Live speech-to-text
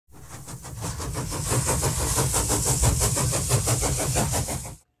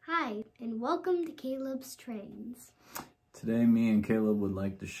welcome to Caleb's Trains. Today, me and Caleb would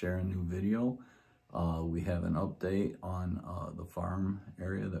like to share a new video. We have an update on the farm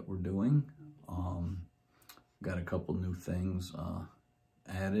area that we're doing. Got a couple new things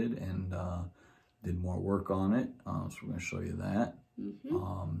added and did more work on it, so we're going to show you that.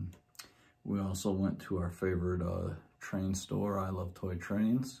 We also went to our favorite train store, I Love Toy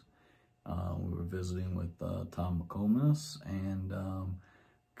Trains. We were visiting with Tom McComas and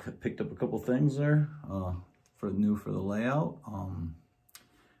picked up a couple things there for the layout.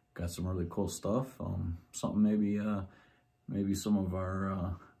 Got some really cool stuff. Something maybe some of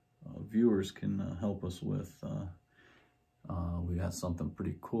our viewers can help us with. We got something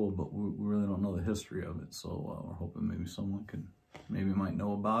pretty cool, but we really don't know the history of it, so we're hoping maybe someone might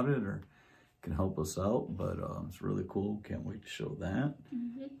know about it or can help us out. But it's really cool. Can't wait to show that.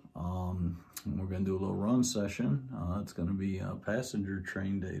 And we're gonna do a little run session. It's gonna be a passenger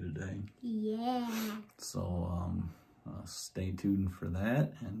train day today. Yeah. So stay tuned for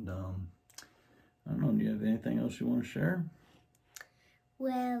that. And I don't know, do you have anything else you want to share?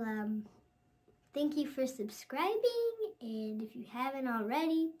 Well, thank you for subscribing, and if you haven't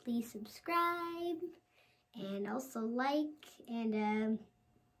already, please subscribe and also like, and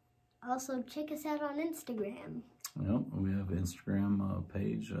also check us out on Instagram. Yep, we have an Instagram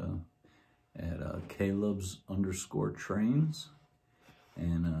page at Caleb's_trains,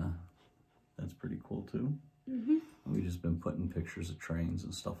 and that's pretty cool too. We've just been putting pictures of trains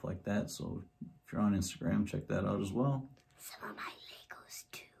and stuff like that, so if you're on Instagram, check that out as well. Some of my Legos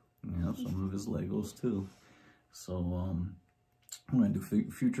too. Yeah, some of his Legos too. So I'm going to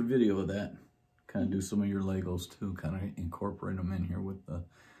do future video of that. Kind of do some of your Legos too, kind of incorporate them in here with the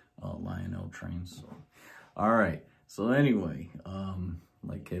Lionel trains. So, all right. So anyway,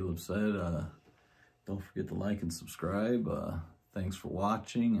 like Caleb said, don't forget to like and subscribe. Thanks for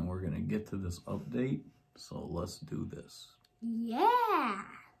watching, and we're going to get to this update. So let's do this. Yeah.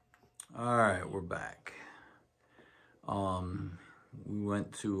 All right, we're back. We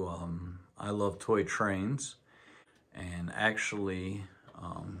went to I Love Toy Trains, and actually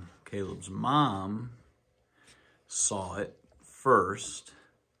Caleb's mom saw it first,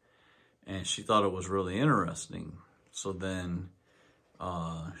 and she thought it was really interesting. So then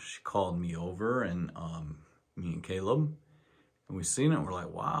she called me over, and me and Caleb, and we seen it, and we're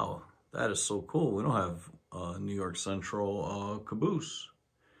like, wow, that is so cool. We don't have New York Central caboose.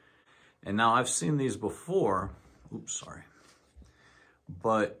 And now I've seen these before. Oops, sorry.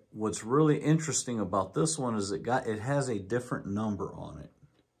 But what's really interesting about this one is it has a different number on it.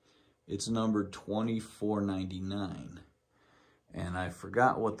 It's numbered 2499. And I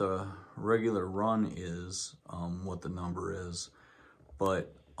forgot what the regular run is, what the number is.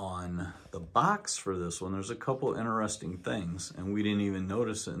 But on the box for this one, there's a couple interesting things, and we didn't even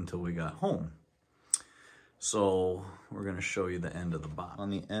notice it until we got home. So we're going to show you the end of the box. On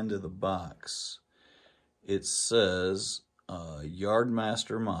the end of the box, it says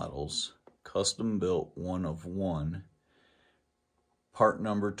Yardmaster Models, custom built 1 of 1, part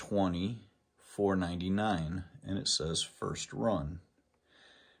number 20, $4.99, and it says first run.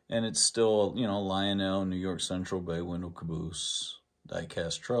 And it's still, you know, Lionel, New York Central Bay window caboose,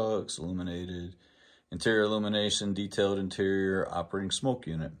 die-cast trucks, illuminated, interior illumination, detailed interior, operating smoke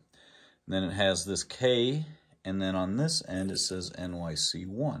unit. And then it has this K, and then on this end it says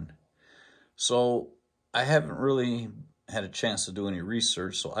NYC1. So I haven't really had a chance to do any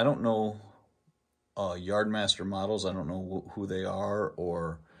research, so I don't know Yardmaster Models. I don't know who they are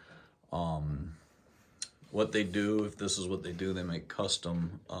or what they do. If this is what they do, they make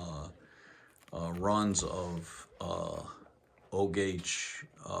custom runs of O-gauge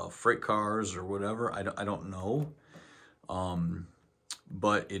freight cars or whatever. I don't know.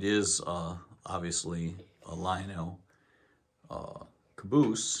 But it is obviously a Lionel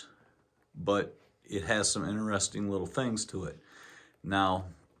caboose, but it has some interesting little things to it. Now,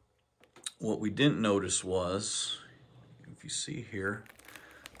 what we didn't notice was, if you see here,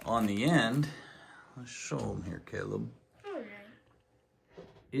 on the end, let's show them here, Caleb.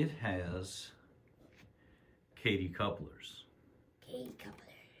 It has Katy couplers. Katy couplers.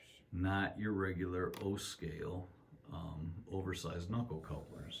 Not your regular O-scale oversized knuckle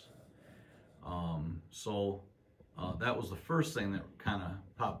couplers. So that was the first thing that kind of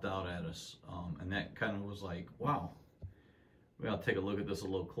popped out at us, and that kind of was like, wow, we gotta take a look at this a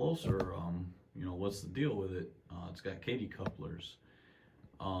little closer. You know, what's the deal with it? It's got Katy couplers,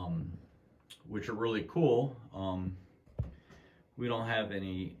 which are really cool. We don't have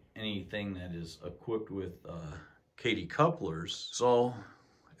anything that is equipped with Katy couplers, so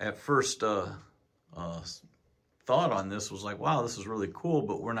at first thought thought on this was like, wow, this is really cool,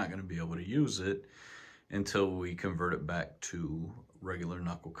 but we're not going to be able to use it until we convert it back to regular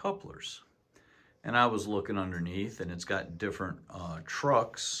knuckle couplers. And I was looking underneath, and it's got different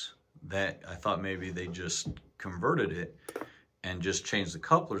trucks that I thought maybe they just converted it and just changed the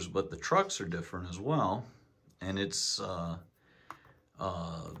couplers, but the trucks are different as well. And it's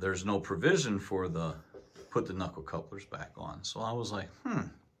there's no provision for put the knuckle couplers back on. So I was like,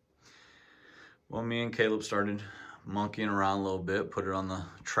 Well, me and Caleb started monkeying around a little bit, put it on the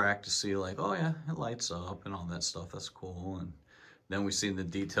track to see like, oh yeah, it lights up and all that stuff. That's cool. And then we seen the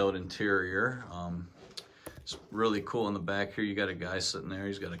detailed interior. It's really cool in the back here. You got a guy sitting there.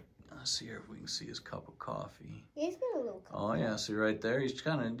 He's got let's see here if we can see his cup of coffee. He's got a little cup. Oh yeah, see right there? He's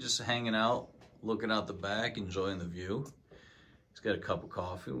kind of just hanging out, looking out the back, enjoying the view. He's got a cup of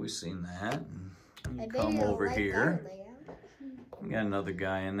coffee. We've seen that. And you come over here. We got another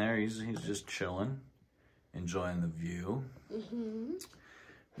guy in there. He's just chilling, enjoying the view.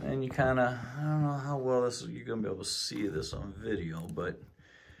 And you kind of, I don't know how well you're going to be able to see this on video, but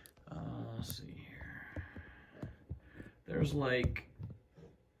let's see here. There's like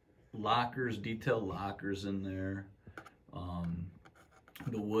lockers, detailed lockers in there.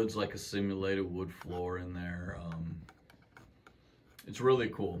 The wood's like a simulated wood floor in there. It's really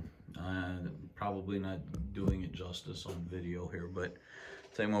cool. Probably not doing it justice on video here, but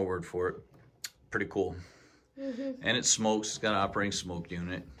take my word for it. Pretty cool. And it smokes. It's got an operating smoke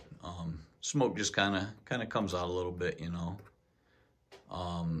unit. Smoke just kind of comes out a little bit, you know.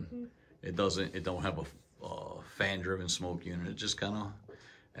 It don't have a fan-driven smoke unit. It just kind of,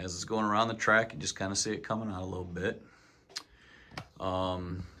 as it's going around the track, you just kind of see it coming out a little bit.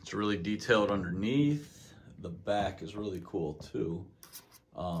 It's really detailed underneath. The back is really cool too.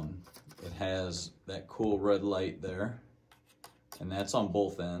 It has that cool red light there, and that's on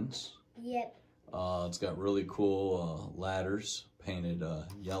both ends. Yep. It's got really cool ladders painted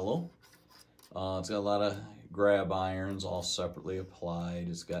yellow. It's got a lot of grab irons all separately applied.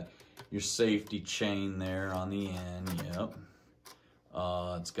 It's got your safety chain there on the end. Yep.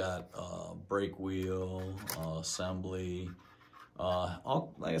 It's got brake wheel assembly.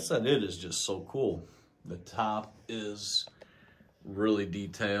 Like I said, it is just so cool. The top is really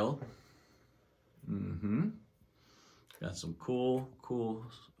detailed. Got some cool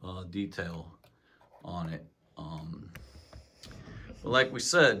detail on it. But like we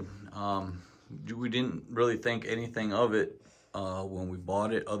said, we didn't really think anything of it when we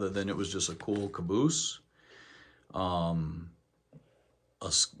bought it, other than it was just a cool caboose.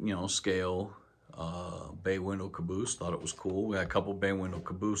 Scale bay window caboose. Thought it was cool. We had a couple bay window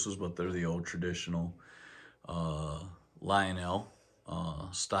cabooses, but they're the old traditional Lionel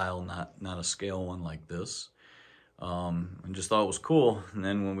style, not a scale one like this. And just thought it was cool. And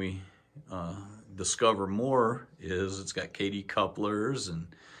then when we discover more, it's got KD couplers, and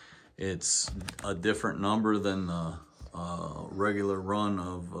it's a different number than the regular run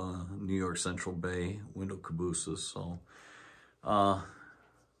of New York Central Bay window cabooses. So I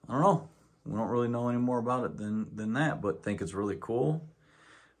don't know. We don't really know any more about it than that, but think it's really cool.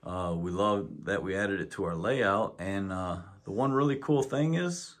 We love that we added it to our layout. And the one really cool thing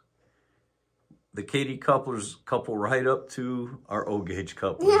is the KD couplers couple right up to our O-gauge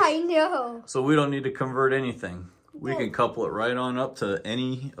couplers. Yeah, I know. So we don't need to convert anything. We can couple it right on up to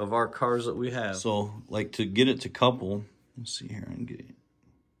any of our cars that we have. So, like, to get it to couple, let's see here and get it.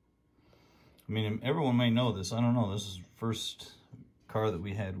 I mean, everyone may know this. I don't know. This is the first car that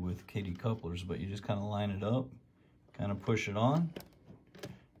we had with KD couplers, but you just kind of line it up, kind of push it on,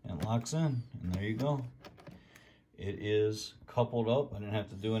 and it locks in, and there you go. It is coupled up. I didn't have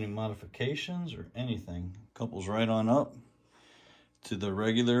to do any modifications or anything. Couples right on up to the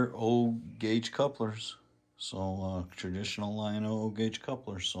regular O-gauge couplers. So traditional Lionel O-gauge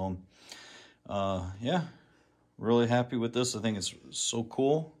couplers. So yeah, really happy with this. I think it's so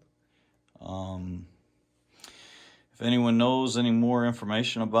cool. If anyone knows any more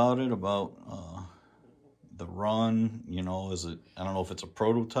information about it, about the run, you know, I don't know if it's a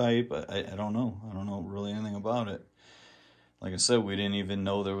prototype. I don't know. I don't know really anything about it. Like I said, we didn't even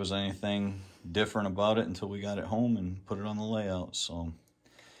know there was anything different about it until we got it home and put it on the layout. So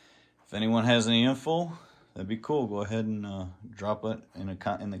if anyone has any info, that'd be cool. Go ahead and drop it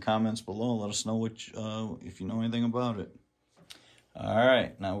in the comments below. Let us know if you know anything about it. All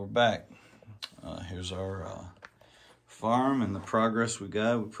right, now we're back. Here's our farm and the progress we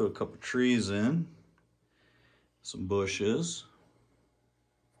got. We put a couple trees in, some bushes.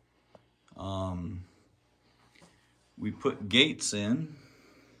 We put gates in.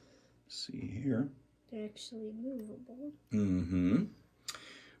 Let's see here. They're actually movable.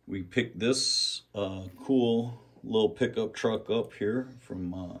 We picked this cool little pickup truck up here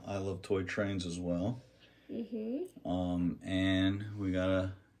from I Love Toy Trains as well. And we got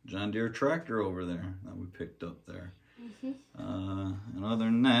a John Deere tractor over there that we picked up there. And other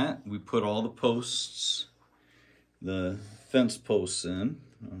than that, we put all the posts, the fence posts in.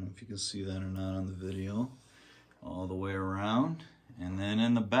 I don't know if you can see that or not on the video. All the way around. And then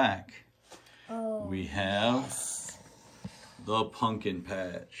in the back, we have the pumpkin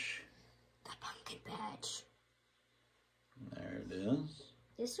patch. The pumpkin patch. There it is.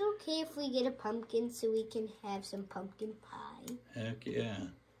 Is it okay if we get a pumpkin so we can have some pumpkin pie? Heck yeah.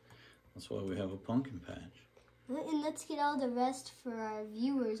 That's why we have a pumpkin patch. And let's get all the rest for our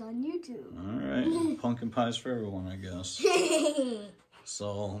viewers on YouTube. All right. Pumpkin pies for everyone, I guess.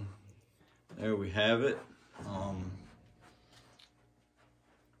 So, there we have it.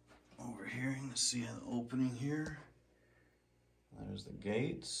 Over here, you can see the opening here. There's the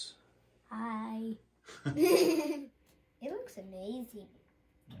gates. Hi. It looks amazing.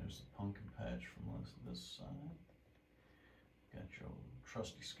 There's the pumpkin patch from this side. Got your old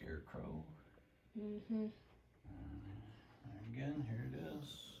trusty scarecrow. And again, here it is.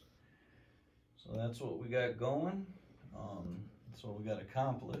 So that's what we got going. That's what we got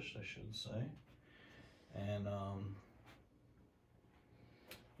accomplished, I should say. And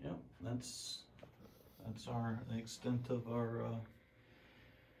yep, that's the extent of our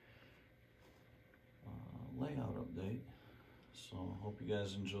layout update. So I hope you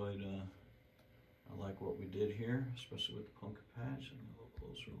guys enjoyed. I like what we did here, especially with the pumpkin patch and a little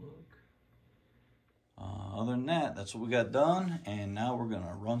closer look. Other than that, that's what we got done, and now we're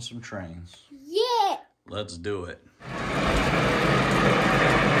gonna run some trains. Yeah! Let's do it.